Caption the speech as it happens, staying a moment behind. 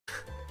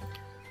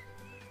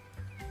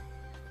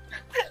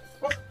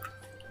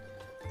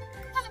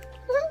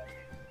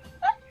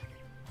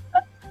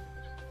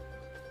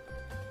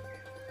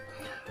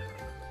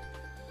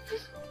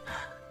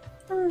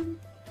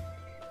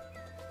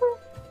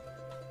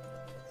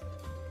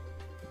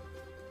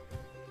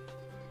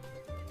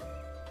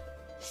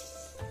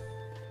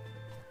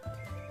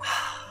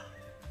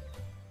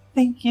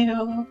Thank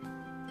you.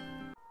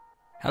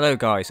 Hello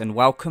guys, and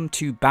welcome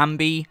to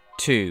Bambi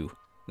 2.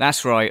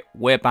 That's right,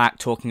 we're back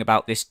talking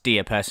about this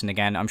deer person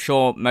again. I'm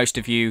sure most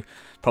of you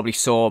probably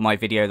saw my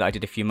video that I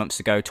did a few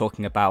months ago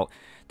talking about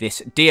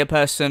this deer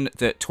person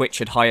that Twitch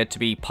had hired to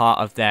be part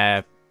of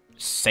their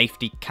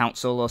safety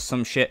council or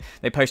some shit.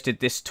 They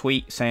posted this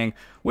tweet saying,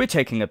 "We're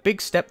taking a big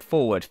step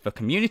forward for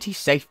community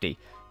safety.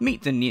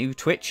 Meet the new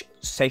Twitch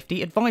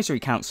Safety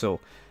Advisory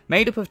Council.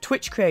 Made up of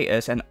Twitch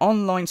creators and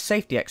online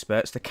safety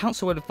experts, the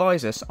council will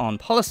advise us on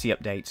policy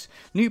updates,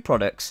 new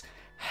products,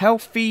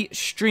 healthy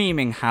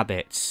streaming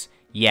habits."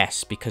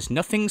 Yes, because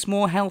nothing's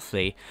more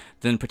healthy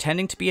than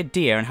pretending to be a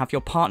deer and have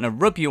your partner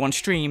rub you on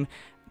stream,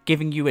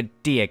 giving you a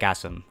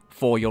deergasm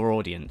for your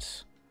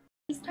audience.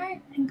 Start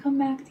and come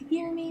back to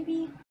here,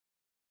 maybe.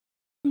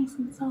 Nice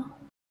and soft.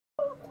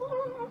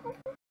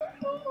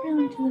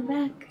 Round to the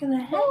back of the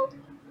head.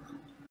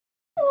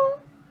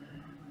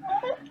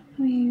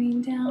 Maybe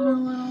down a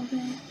little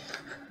bit.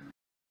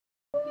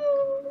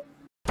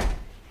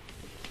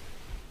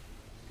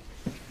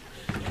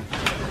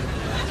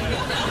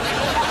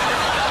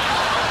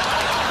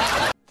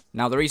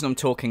 Now, the reason I'm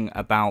talking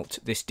about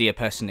this deer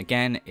person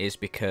again is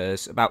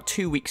because about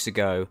 2 weeks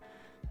ago,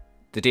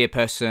 the deer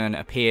person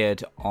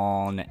appeared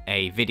on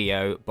a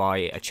video by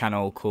a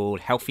channel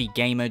called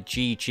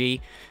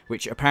HealthyGamerGG,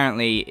 which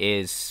apparently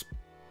is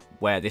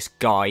where this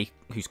guy,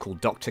 who's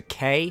called Dr.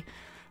 K,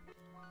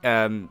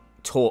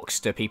 talks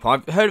to people.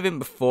 I've heard of him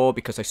before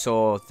because I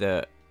saw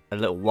that a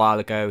little while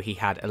ago he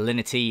had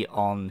Alinity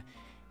on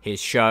his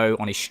show,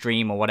 on his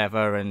stream or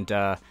whatever, and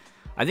I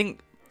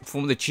think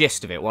from the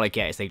gist of it, what I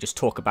get is they just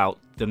talk about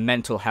the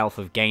mental health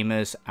of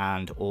gamers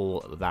and all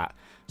of that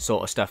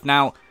sort of stuff.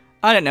 Now,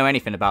 I don't know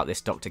anything about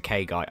this Dr.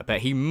 K guy, but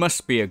he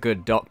must be a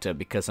good doctor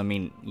because, I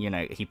mean, you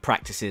know, he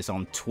practices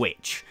on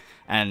Twitch,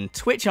 and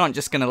Twitch aren't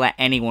just going to let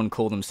anyone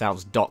call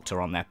themselves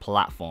doctor on their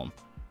platform.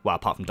 Well,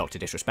 apart from Dr.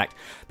 Disrespect.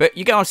 But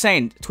you get what I'm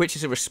saying? Twitch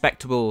is a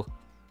respectable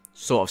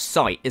sort of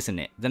site, isn't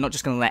it? They're not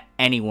just going to let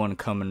anyone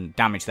come and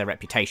damage their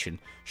reputation.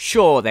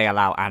 Sure, they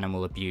allow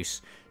animal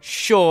abuse.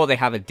 Sure, they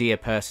have a deer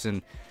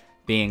person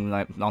being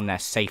like on their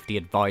safety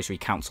advisory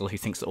council who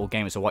thinks that all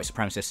gamers are white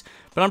supremacists.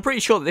 But I'm pretty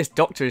sure that this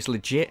doctor is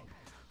legit.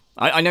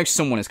 I know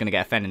someone is going to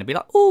get offended and be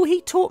like, "Oh,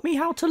 he taught me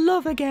how to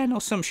love again,"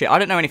 or some shit. I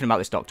don't know anything about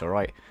this doctor,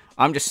 right?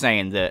 I'm just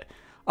saying that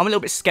I'm a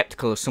little bit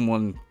skeptical of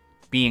someone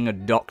being a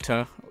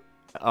doctor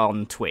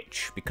on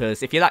Twitch,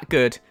 because if you're that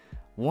good,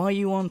 why are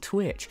you on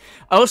Twitch?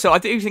 Also, I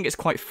do think it's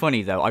quite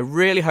funny though. I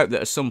really hope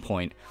that at some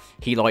point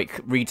he like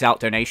reads out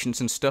donations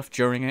and stuff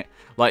during it.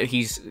 Like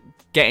he's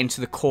getting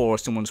to the core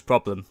of someone's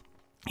problem.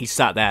 He's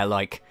sat there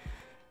like,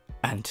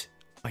 "And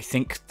I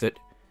think that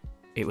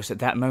it was at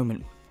that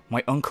moment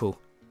my uncle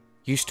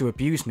used to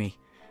abuse me,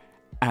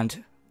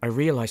 and I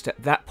realised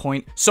at that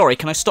point..." Sorry,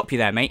 can I stop you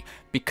there, mate?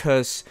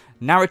 Because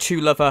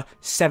Naruto Lover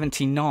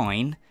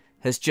 79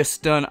 has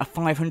just done a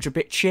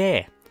 500-bit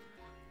cheer.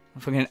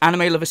 Fucking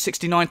Anime Lover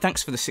 69,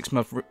 thanks for the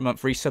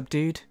 6-month resub,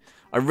 dude.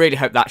 I really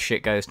hope that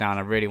shit goes down.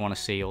 I really want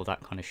to see all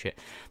that kind of shit.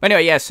 But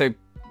anyway, yeah, so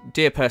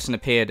dear person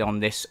appeared on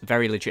this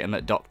very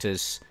legitimate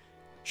doctor's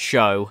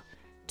show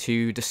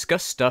to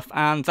discuss stuff,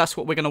 and that's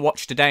what we're going to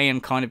watch today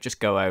and kind of just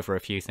go over a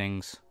few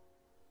things.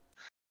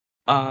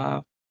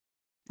 I've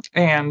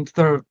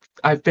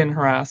been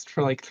harassed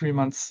for like 3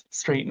 months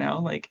straight now.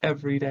 Like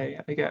every day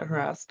I get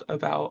harassed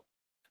about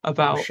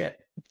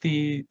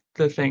the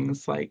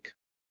things like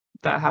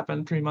that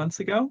happened 3 months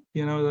ago.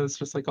 You know, that's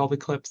just like all the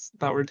clips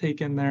that were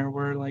taken there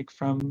were like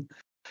from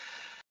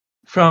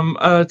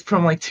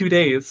like 2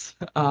 days,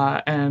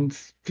 and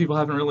people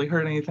haven't really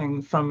heard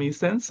anything from me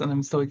since, and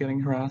I'm still getting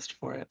harassed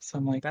for it. So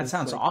I'm like, that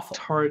sounds awful.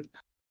 It's hard.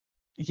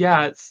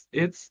 Yeah,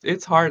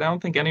 it's hard. I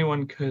don't think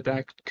anyone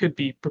could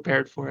be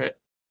prepared for it.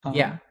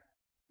 Yeah,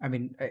 I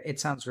mean, it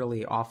sounds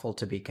really awful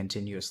to be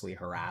continuously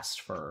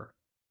harassed for.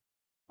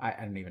 I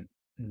don't even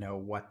know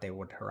what they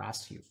would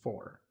harass you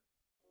for.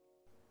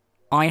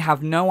 I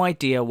have no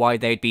idea why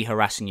they'd be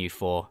harassing you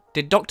for.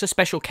 Did Dr.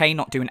 Special K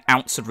not do an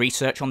ounce of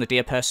research on the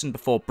deer person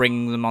before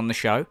bringing them on the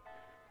show?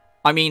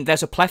 I mean,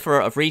 there's a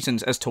plethora of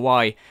reasons as to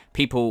why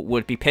people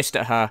would be pissed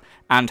at her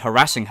and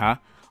harassing her.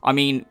 I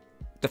mean,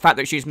 the fact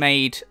that she's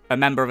made a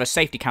member of a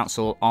safety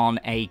council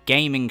on a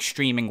gaming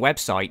streaming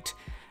website,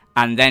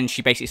 and then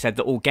she basically said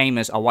that all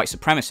gamers are white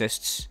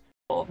supremacists.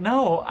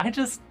 No, I'm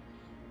just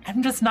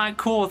not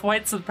cool with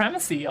white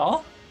supremacy,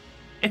 y'all.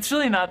 It's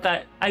really not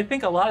that. I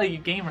think a lot of you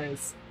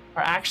gamers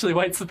are actually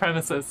white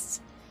supremacists.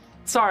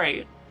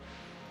 Sorry.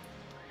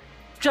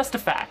 Just a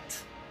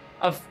fact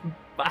of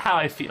how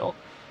I feel,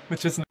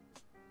 which is...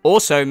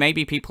 Also,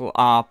 maybe people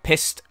are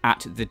pissed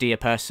at the deer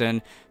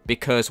person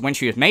because when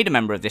she was made a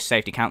member of this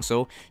safety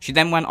council, she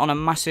then went on a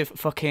massive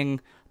fucking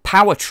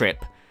power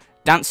trip,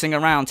 dancing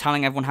around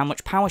telling everyone how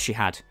much power she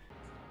had.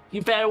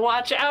 You better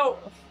watch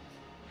out,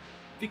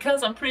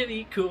 because I'm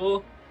pretty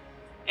cool,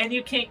 and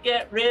you can't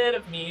get rid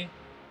of me.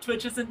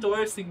 Twitch is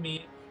endorsing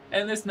me,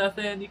 and there's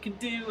nothing you can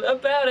do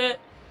about it.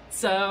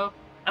 So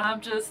I'm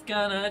just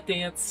gonna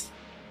dance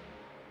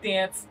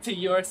to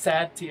your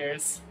sad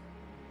tears.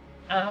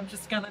 I'm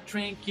just gonna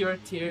drink your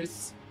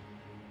tears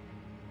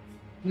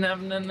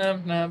Num num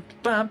num num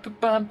bum bum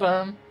bum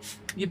bum.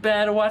 You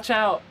better watch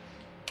out.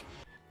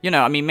 You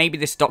know, I mean, maybe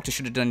this doctor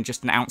should have done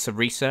just an ounce of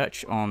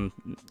research on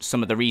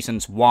some of the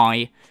reasons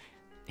why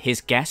his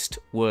guest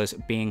was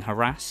being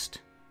harassed.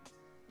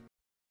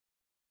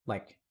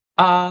 Like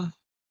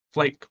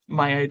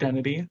my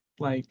identity.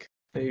 Like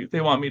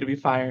they want me to be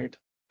fired.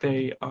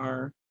 They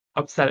are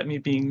upset at me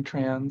being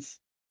trans.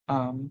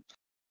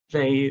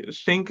 They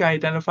think I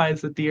identify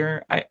as a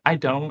deer. I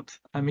don't.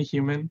 I'm a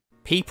human.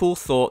 People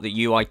thought that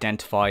you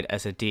identified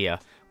as a deer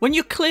when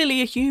you're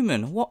clearly a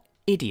human. What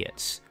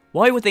idiots.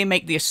 Why would they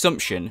make the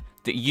assumption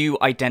that you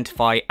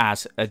identify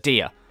as a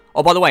deer?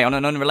 Oh, by the way, on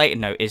an unrelated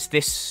note, is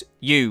this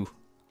you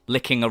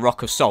licking a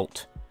rock of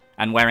salt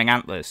and wearing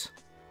antlers?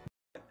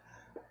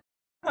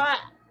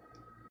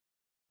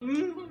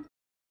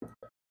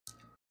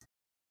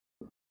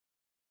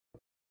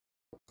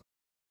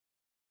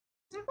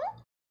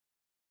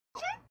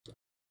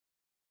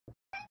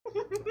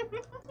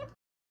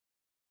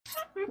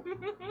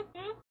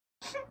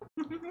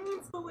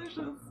 It's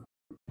delicious.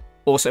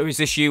 Also, is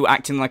this you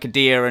acting like a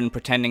deer and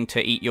pretending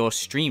to eat your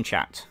stream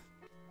chat?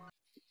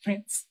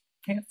 Pants,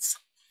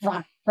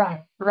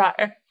 right.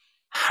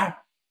 I'm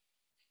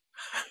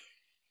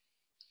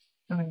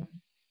gonna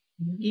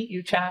eat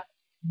you, chat.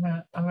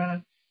 I'm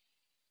gonna...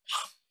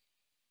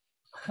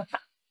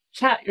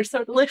 Chat, you're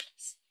so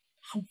delicious.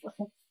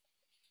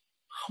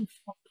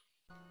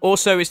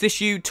 Also, is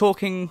this you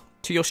talking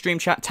to your stream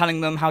chat,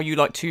 telling them how you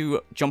like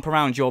to jump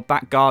around your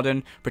back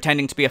garden,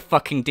 pretending to be a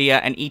fucking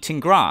deer and eating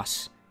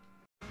grass?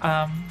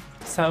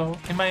 So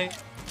in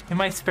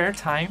my spare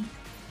time,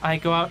 I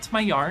go out to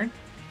my yard.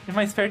 In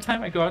my spare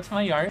time, I go out to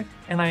my yard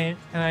and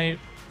I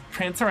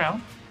prance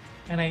around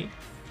and I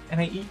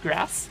eat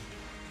grass.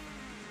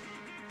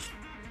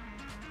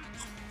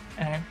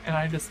 And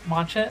I just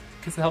watch it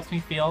because it helps me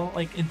feel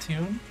like in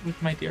tune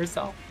with my dear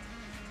self.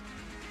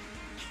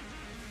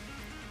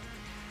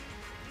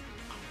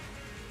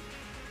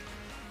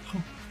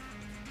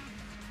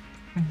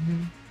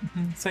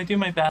 So I do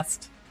my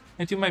best.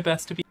 I do my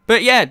best to be.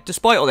 But yeah,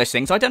 despite all those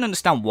things, I don't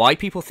understand why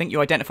people think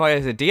you identify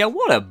as a deer.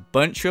 What a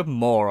bunch of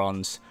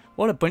morons.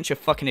 What a bunch of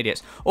fucking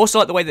idiots. Also,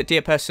 like the way that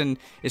deer person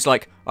is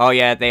like, oh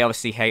yeah, they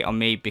obviously hate on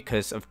me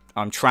because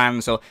I'm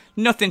trans, or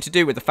nothing to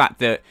do with the fact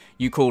that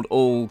you called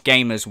all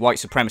gamers white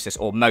supremacists,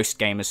 or most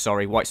gamers,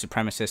 sorry, white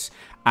supremacists,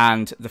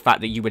 and the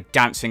fact that you were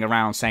dancing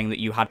around saying that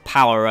you had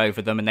power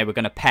over them and they were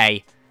going to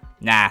pay.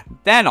 Nah,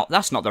 they're not.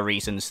 That's not the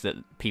reasons that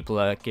people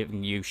are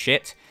giving you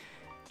shit.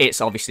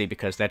 It's obviously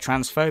because they're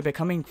transphobic.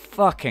 I mean,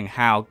 fucking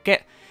hell.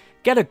 Get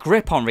a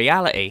grip on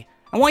reality.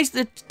 And why is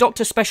the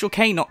Dr. Special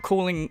K not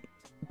calling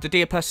the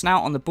dear person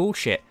out on the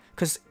bullshit?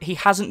 Because he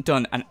hasn't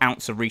done an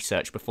ounce of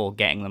research before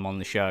getting them on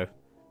the show.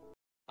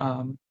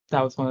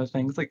 That was one of the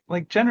things.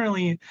 Like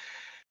generally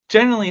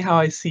how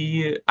I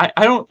see it,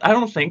 I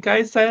don't think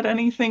I said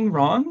anything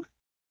wrong.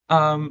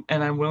 And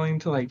I'm willing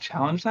to like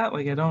challenge that.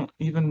 Like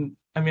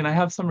I mean, I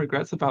have some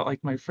regrets about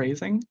like my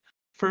phrasing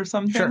for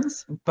some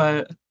things,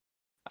 but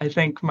I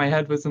think my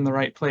head was in the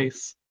right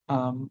place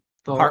the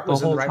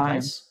whole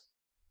time.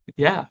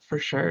 Yeah, for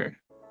sure.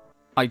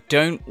 I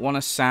don't want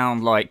to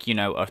sound like, you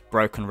know, a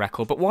broken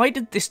record, but why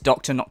did this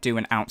doctor not do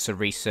an ounce of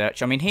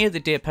research? I mean, here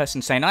the dear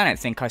person saying, I don't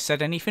think I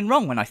said anything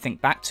wrong when I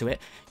think back to it.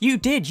 You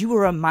did. You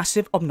were a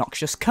massive,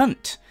 obnoxious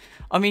cunt.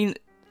 I mean,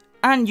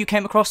 and you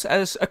came across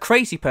as a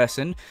crazy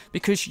person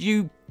because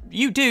you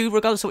do,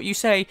 regardless of what you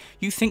say,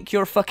 you think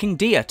you're a fucking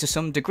deer to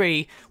some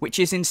degree, which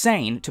is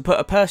insane to put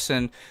a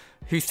person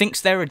who thinks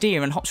they're a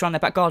deer and hops around their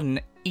back garden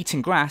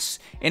eating grass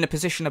in a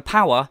position of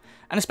power,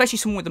 and especially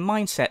someone with the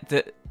mindset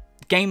that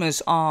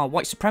gamers are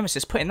white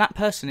supremacists, putting that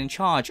person in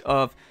charge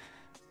of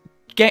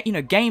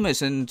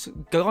gamers and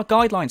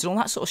guidelines and all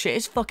that sort of shit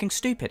is fucking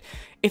stupid.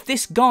 If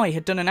this guy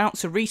had done an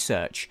ounce of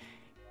research,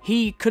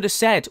 he could have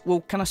said,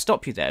 well, can I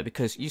stop you there?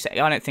 Because you say,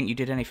 I don't think you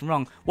did anything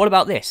wrong. What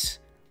about this?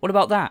 What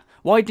about that?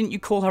 Why didn't you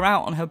call her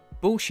out on her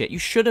bullshit? You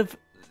should have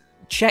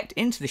checked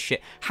into this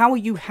shit. How are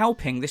you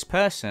helping this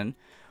person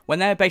when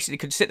they basically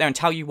could sit there and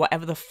tell you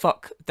whatever the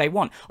fuck they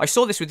want? I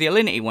saw this with the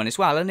Alinity one as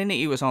well.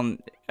 Alinity was on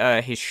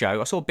his show.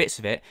 I saw bits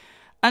of it.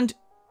 And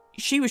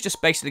she was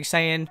just basically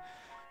saying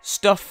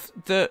stuff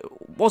that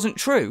wasn't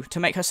true to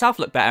make herself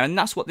look better. And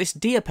that's what this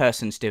dear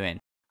person's doing.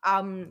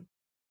 And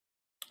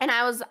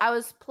I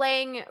was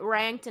playing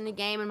ranked in the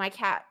game and my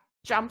cat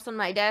jumps on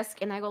my desk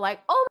and I go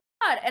like, oh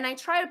my god. And I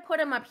try to put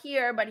him up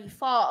here, but he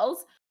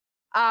falls.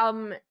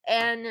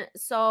 And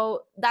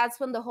so that's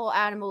when the whole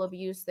animal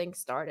abuse thing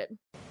started.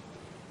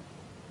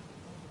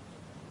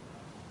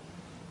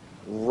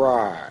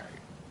 Right.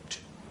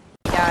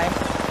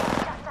 Guy.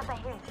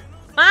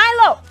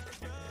 Milo!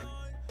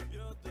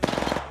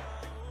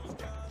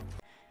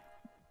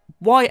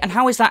 Why and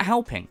how is that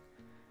helping?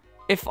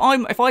 If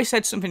I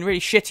said something really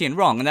shitty and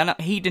wrong and then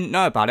he didn't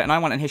know about it and I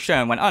went on his show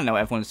and went, I don't know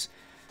what everyone's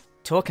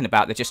talking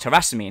about, they're just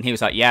harassing me, and he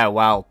was like, yeah,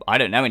 well, I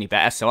don't know any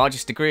better, so I'll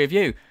just agree with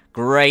you.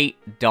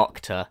 Great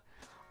doctor.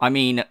 I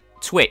mean,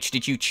 Twitch,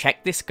 did you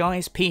check this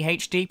guy's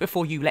PhD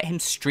before you let him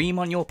stream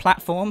on your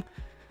platform?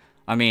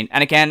 I mean,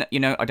 and again, you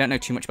know, I don't know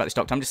too much about this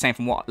doctor. I'm just saying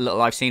from what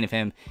little I've seen of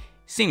him,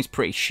 seems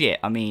pretty shit.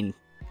 I mean,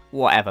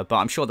 whatever. But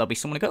I'm sure there'll be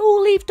someone who go,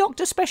 oh, leave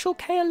Dr. Special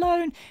K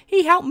alone.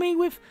 He helped me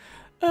with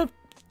a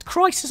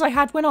crisis I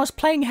had when I was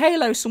playing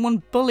Halo.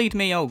 Someone bullied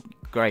me. Oh,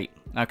 great.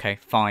 Okay,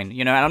 fine.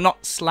 You know, and I'm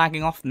not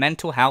slagging off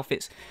mental health.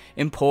 It's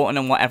important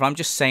and whatever. I'm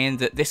just saying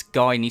that this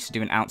guy needs to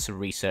do an ounce of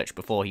research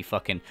before he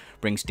fucking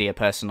brings Dear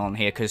Person on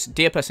here. Because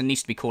Dear Person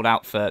needs to be called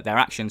out for their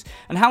actions.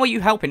 And how are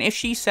you helping? If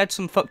she said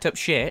some fucked up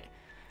shit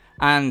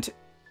and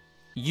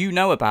you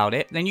know about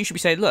it, then you should be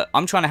saying, look,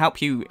 I'm trying to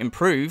help you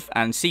improve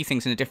and see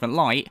things in a different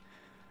light.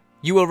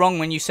 You were wrong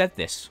when you said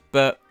this.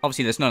 But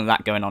obviously there's none of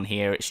that going on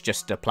here. It's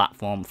just a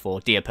platform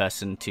for Dear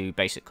Person to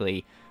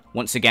basically,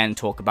 once again,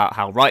 talk about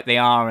how right they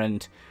are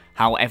and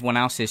how everyone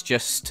else is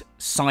just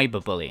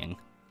cyberbullying.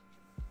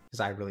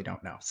 Because I really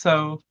don't know.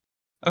 So,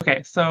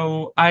 okay,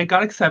 so I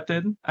got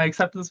accepted. I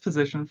accepted this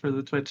position for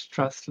the Twitch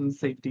Trust and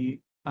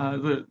Safety,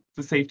 the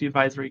Safety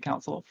Advisory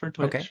Council for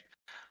Twitch. Okay.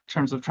 In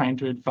terms of trying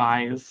to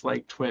advise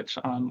like Twitch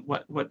on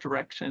what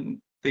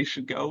direction they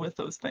should go with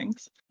those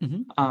things.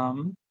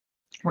 Mm-hmm.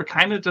 We're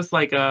kind of just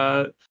like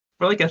we're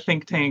like a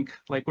think tank.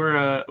 Like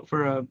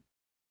I'm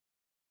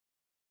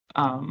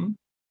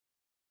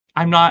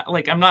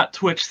not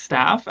Twitch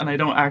staff, and I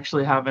don't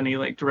actually have any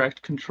like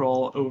direct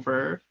control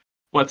over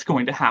what's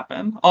going to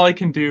happen. All I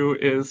can do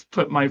is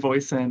put my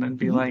voice in and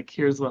be like,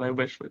 here's what I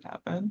wish would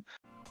happen.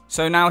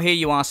 So now here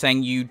you are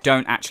saying you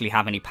don't actually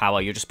have any power.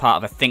 You're just part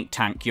of a think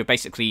tank. You're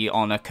basically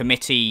on a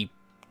committee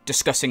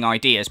discussing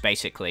ideas,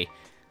 basically.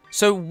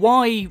 So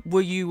why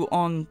were you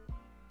on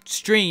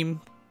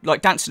stream,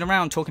 like dancing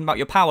around talking about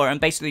your power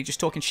and basically just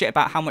talking shit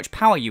about how much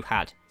power you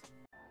had?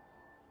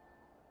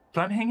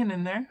 But I'm hanging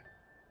in there,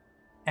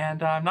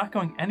 and I'm not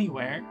going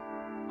anywhere.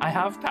 I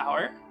have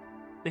power.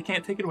 They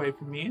can't take it away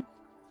from me.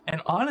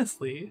 And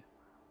honestly,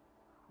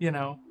 you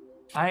know,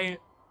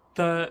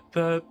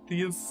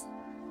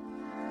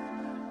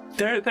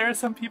 There are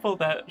some people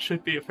that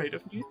should be afraid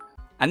of me.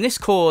 And this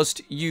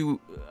caused you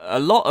a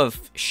lot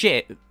of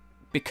shit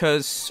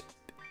because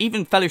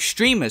even fellow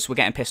streamers were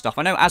getting pissed off.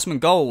 I know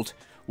Asmongold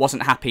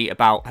wasn't happy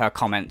about her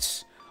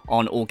comments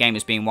on all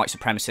gamers being white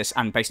supremacists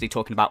and basically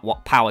talking about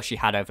what power she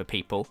had over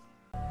people.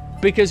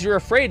 Because you're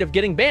afraid of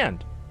getting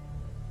banned.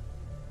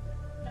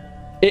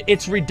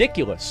 It's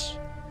ridiculous.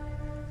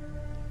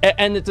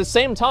 And at the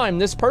same time,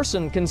 this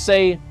person can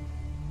say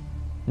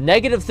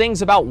negative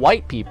things about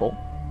white people,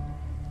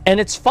 and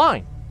it's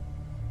fine.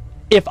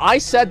 If I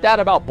said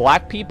that about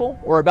black people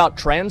or about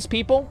trans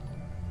people,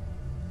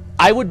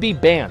 I would be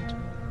banned.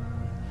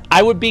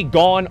 I would be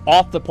gone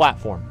off the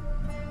platform.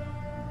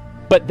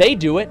 But they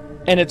do it,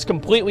 and it's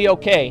completely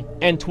okay,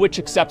 and Twitch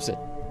accepts it.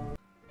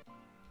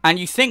 And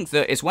you think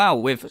that as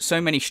well, with so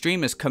many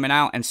streamers coming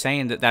out and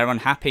saying that they're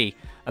unhappy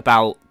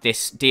about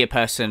this Dear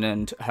Person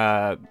and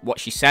her what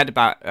she said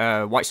about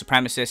white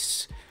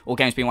supremacists, all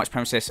gamers being white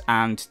supremacists,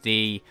 and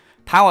the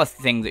power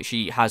thing that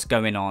she has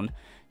going on,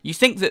 you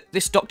think that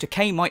this Dr.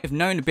 K might have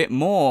known a bit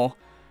more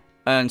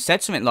and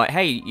said something like,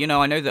 hey, you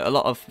know, I know that a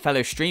lot of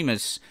fellow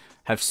streamers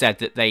have said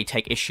that they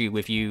take issue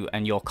with you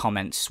and your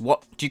comments.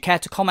 What do you care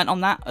to comment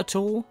on that at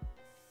all?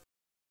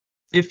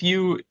 If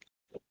you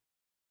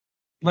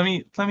let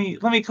me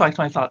collect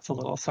my thoughts a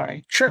little.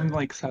 Sorry. Sure. I'm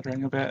like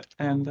stuttering a bit,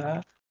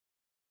 and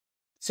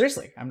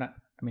seriously,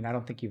 I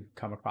don't think you've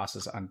come across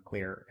as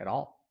unclear at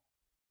all.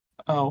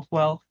 Oh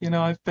well, you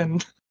know, it's been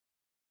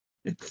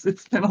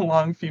a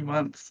long few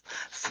months,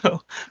 so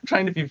I'm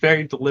trying to be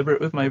very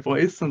deliberate with my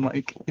voice, and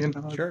like, you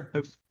know, sure.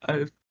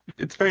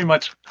 It's very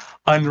much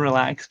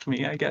unrelaxed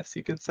me, I guess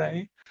you could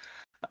say.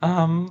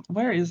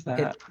 Where is that?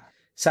 It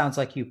sounds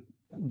like you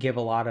give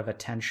a lot of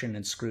attention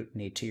and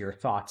scrutiny to your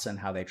thoughts and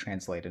how they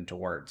translate into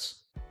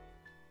words.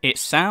 It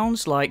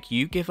sounds like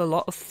you give a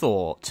lot of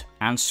thought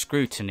and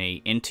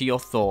scrutiny into your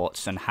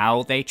thoughts and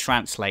how they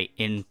translate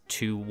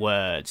into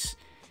words.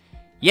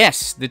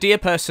 Yes, the Dear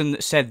Person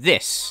that said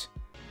this.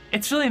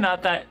 It's really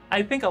not that.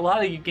 I think a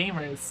lot of you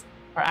gamers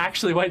are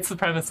actually white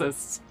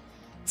supremacists.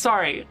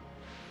 Sorry.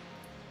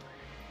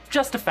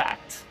 Just a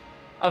fact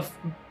of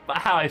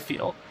how I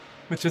feel,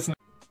 which is...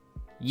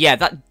 Yeah,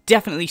 that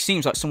definitely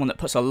seems like someone that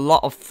puts a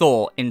lot of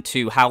thought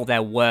into how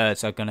their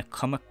words are going to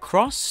come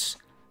across.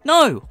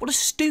 No, what a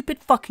stupid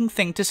fucking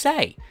thing to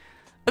say.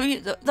 I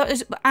mean, that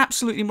is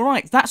absolutely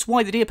right. That's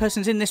why the Dear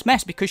Person's in this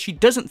mess, because she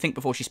doesn't think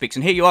before she speaks.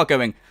 And here you are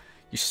going,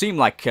 you seem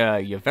like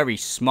you're very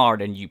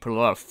smart and you put a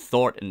lot of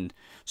thought and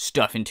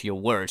stuff into your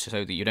words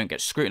so that you don't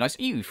get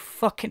scrutinized. You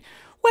fucking...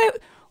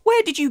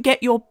 Where did you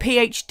get your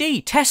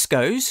PhD?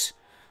 Tesco's?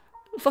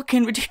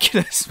 Fucking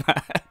ridiculous,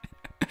 man.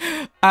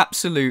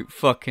 Absolute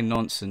fucking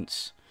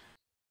nonsense.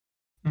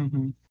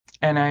 Mm-hmm.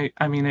 And I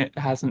mean, it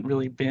hasn't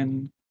really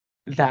been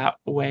that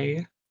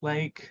way.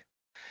 Like,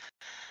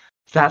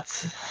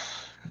 that's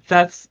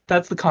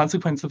the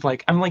consequence of,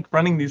 like, I'm like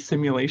running these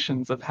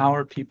simulations of how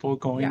are people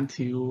going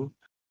to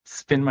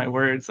spin my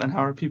words, and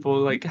how are people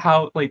like,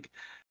 how, like,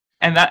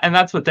 and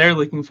that's what they're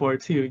looking for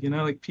too, you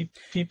know, like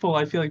people,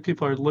 I feel like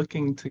people are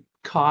looking to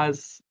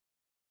cause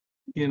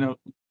you know,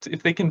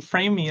 if they can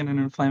frame me in an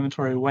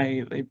inflammatory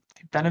way, they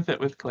benefit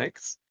with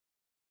clicks.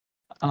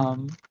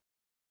 And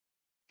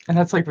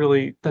that's like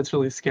that's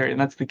really scary, and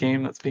that's the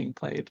game that's being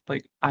played.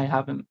 Like I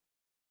haven't,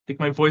 like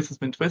my voice has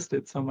been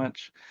twisted so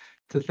much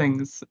to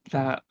things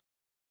that,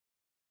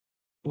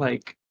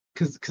 like,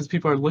 because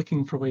people are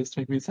looking for ways to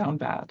make me sound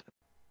bad.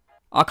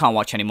 I can't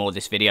watch any more of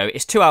this video.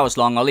 It's 2 hours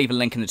long. I'll leave a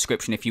link in the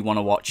description if you want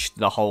to watch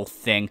the whole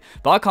thing.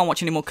 But I can't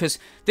watch anymore because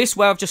this,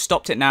 where I've just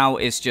stopped it now,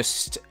 is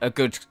just a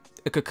good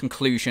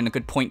conclusion, a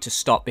good point to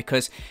stop,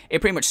 because it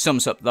pretty much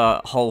sums up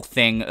the whole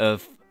thing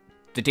of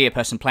the dear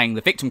person playing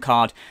the victim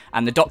card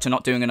and the doctor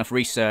not doing enough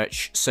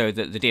research so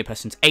that the dear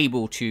person's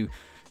able to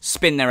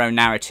spin their own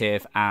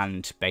narrative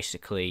and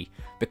basically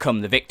become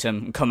the victim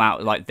and come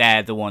out like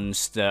they're the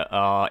ones that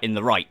are in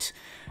the right.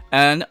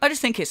 And I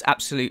just think it's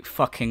absolute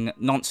fucking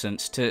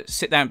nonsense to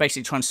sit there and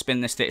basically try and spin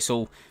this that it's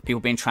all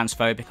people being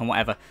transphobic and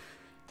whatever.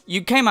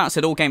 You came out and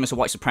said all gamers are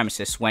white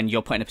supremacists when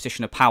you're put in a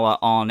position of power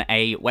on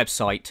a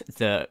website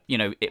that, you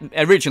know, it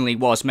originally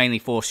was mainly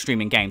for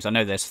streaming games. I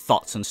know there's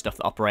thoughts and stuff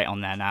that operate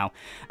on there now.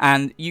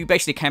 And you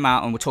basically came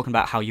out and were talking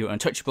about how you're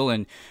untouchable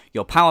and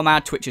you're power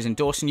mad, Twitch is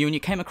endorsing you, and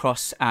you came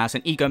across as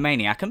an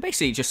egomaniac and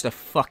basically just a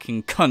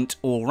fucking cunt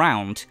all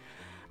round.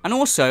 And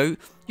also,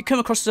 you come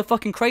across as a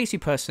fucking crazy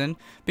person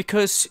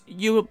because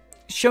you're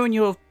showing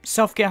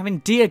yourself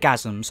having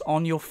deergasms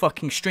on your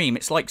fucking stream.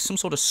 It's like some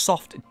sort of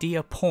soft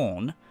deer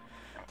porn.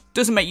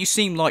 Doesn't make you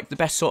seem like the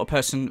best sort of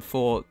person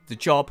for the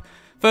job.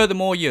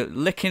 Furthermore, you're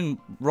licking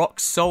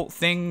rock salt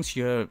things,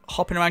 you're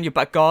hopping around your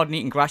back garden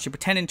eating grass, you're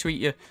pretending to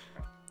eat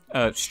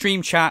your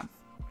stream chat.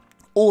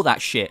 All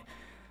that shit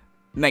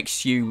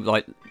makes you,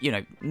 like, you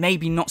know,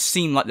 maybe not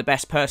seem like the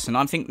best person.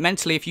 I think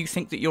mentally, if you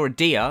think that you're a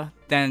deer,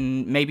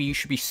 then maybe you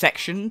should be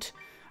sectioned.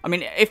 I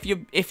mean,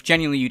 if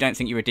genuinely you don't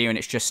think you're a deer and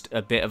it's just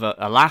a bit of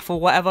a laugh or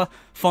whatever,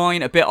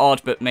 fine, a bit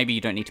odd, but maybe you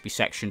don't need to be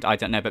sectioned, I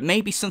don't know. But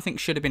maybe something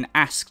should have been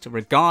asked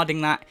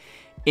regarding that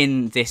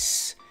in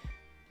this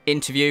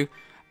interview.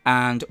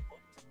 And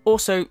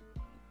also,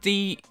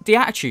 the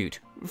attitude.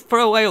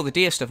 Throw away all the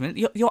deer stuff.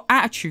 Your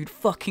attitude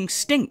fucking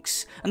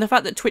stinks. And the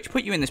fact that Twitch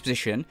put you in this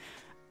position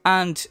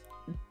and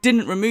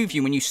didn't remove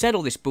you when you said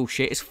all this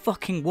bullshit is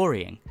fucking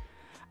worrying.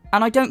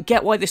 And I don't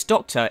get why this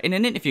doctor, in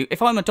an interview,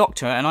 if I'm a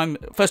doctor and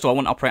first of all, I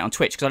wouldn't operate on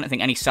Twitch because I don't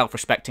think any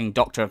self-respecting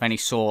doctor of any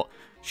sort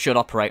should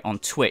operate on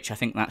Twitch. I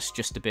think that's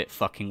just a bit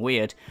fucking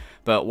weird.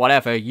 But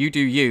whatever, you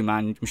do you,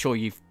 man. I'm sure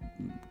you've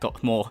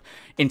got more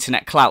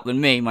internet clout than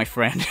me, my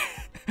friend.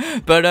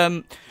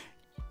 But,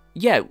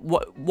 yeah,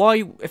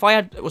 why, if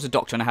I was a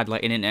doctor and I had,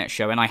 like, an internet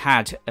show and I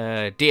had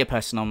a dear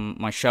person on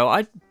my show,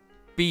 I'd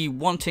be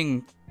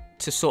wanting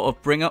to sort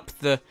of bring up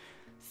the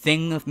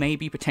thing of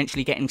maybe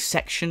potentially getting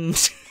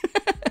sectioned.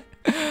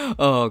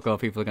 Oh god,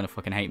 people are gonna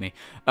fucking hate me.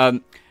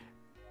 But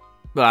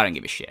I don't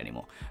give a shit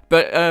anymore.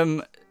 But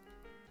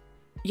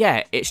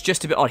yeah, it's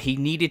just a bit odd. He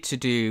needed to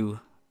do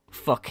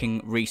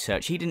fucking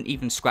research. He didn't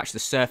even scratch the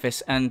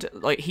surface, and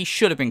like he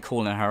should have been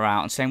calling her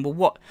out and saying,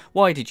 well,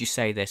 why did you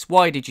say this?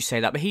 Why did you say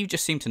that? But he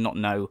just seemed to not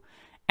know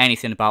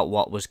anything about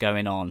what was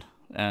going on,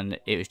 and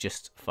it was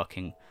just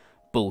fucking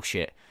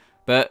bullshit.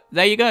 But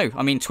there you go.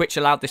 I mean, Twitch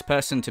allowed this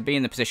person to be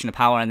in the position of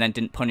power and then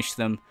didn't punish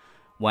them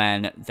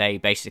when they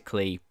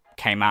basically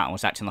came out and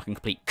was acting like a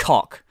complete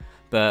cock.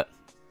 But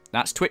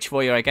that's Twitch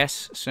for you, I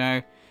guess.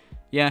 So,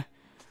 yeah.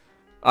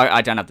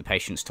 I don't have the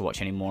patience to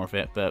watch any more of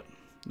it, but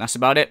that's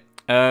about it.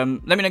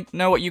 Let me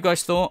know what you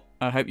guys thought.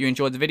 I hope you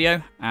enjoyed the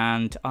video,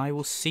 and I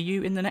will see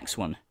you in the next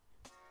one.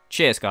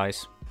 Cheers,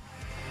 guys.